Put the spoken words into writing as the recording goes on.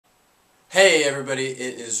Hey everybody,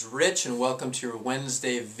 it is Rich and welcome to your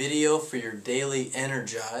Wednesday video for your daily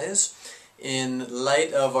Energize. In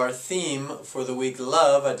light of our theme for the week,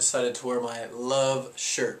 love, I decided to wear my love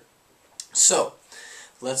shirt. So,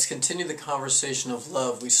 let's continue the conversation of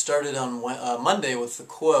love. We started on Monday with the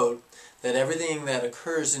quote that everything that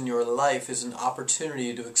occurs in your life is an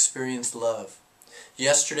opportunity to experience love.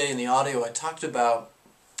 Yesterday in the audio I talked about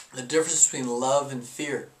the difference between love and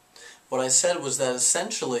fear. What I said was that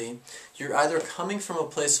essentially you're either coming from a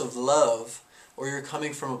place of love or you're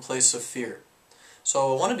coming from a place of fear.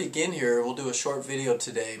 So I want to begin here. We'll do a short video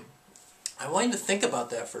today. I want you to think about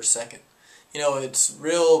that for a second. You know, it's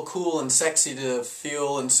real cool and sexy to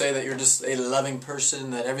feel and say that you're just a loving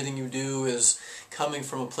person, that everything you do is coming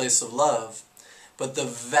from a place of love. But the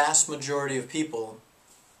vast majority of people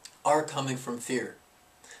are coming from fear.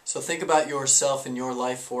 So think about yourself and your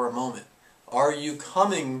life for a moment. Are you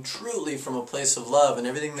coming truly from a place of love in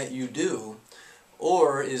everything that you do,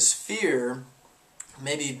 or is fear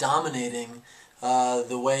maybe dominating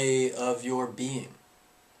the way of your being?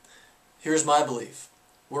 Here's my belief.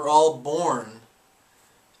 We're all born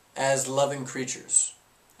as loving creatures.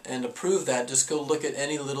 And to prove that, just go look at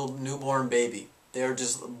any little newborn baby. They're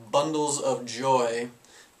just bundles of joy,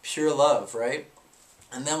 pure love, right?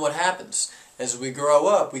 And then what happens? As we grow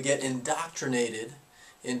up, we get indoctrinated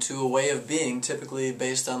into a way of being, typically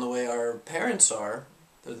based on the way our parents are.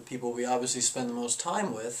 They're the people we obviously spend the most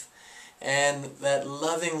time with. And that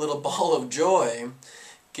loving little ball of joy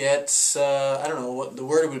gets, I don't know what the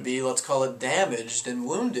word would be, let's call it damaged and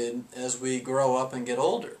wounded as we grow up and get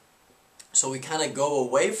older. So we kind of go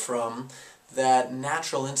away from that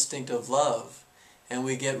natural instinct of love and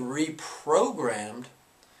we get reprogrammed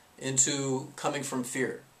into coming from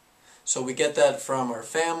fear. So we get that from our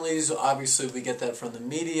families, obviously we get that from the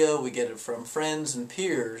media, we get it from friends and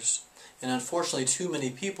peers, and unfortunately too many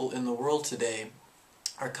people in the world today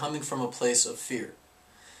are coming from a place of fear.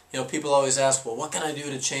 You know, people always ask, well, what can I do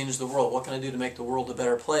to change the world? What can I do to make the world a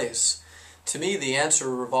better place? To me, the answer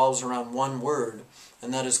revolves around one word,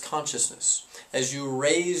 and that is consciousness. As you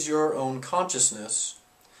raise your own consciousness,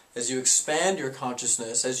 as you expand your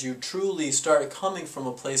consciousness, as you truly start coming from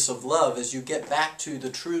a place of love, as you get back to the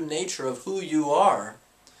true nature of who you are,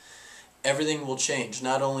 everything will change,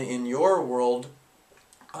 not only in your world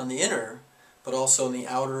on the inner, but also in the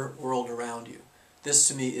outer world around you. This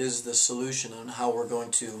to me is the solution on how we're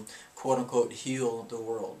going to, quote-unquote, heal the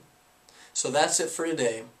world. So that's it for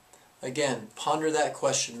today. Again, ponder that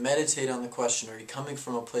question, meditate on the question, are you coming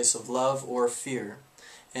from a place of love or fear?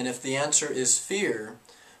 And if the answer is fear,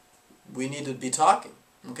 we need to be talking.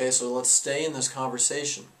 Okay, so let's stay in this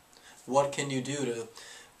conversation. What can you do to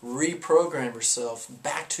reprogram yourself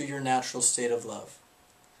back to your natural state of love?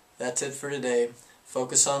 That's it for today.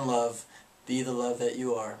 Focus on love. Be the love that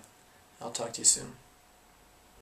you are. I'll talk to you soon.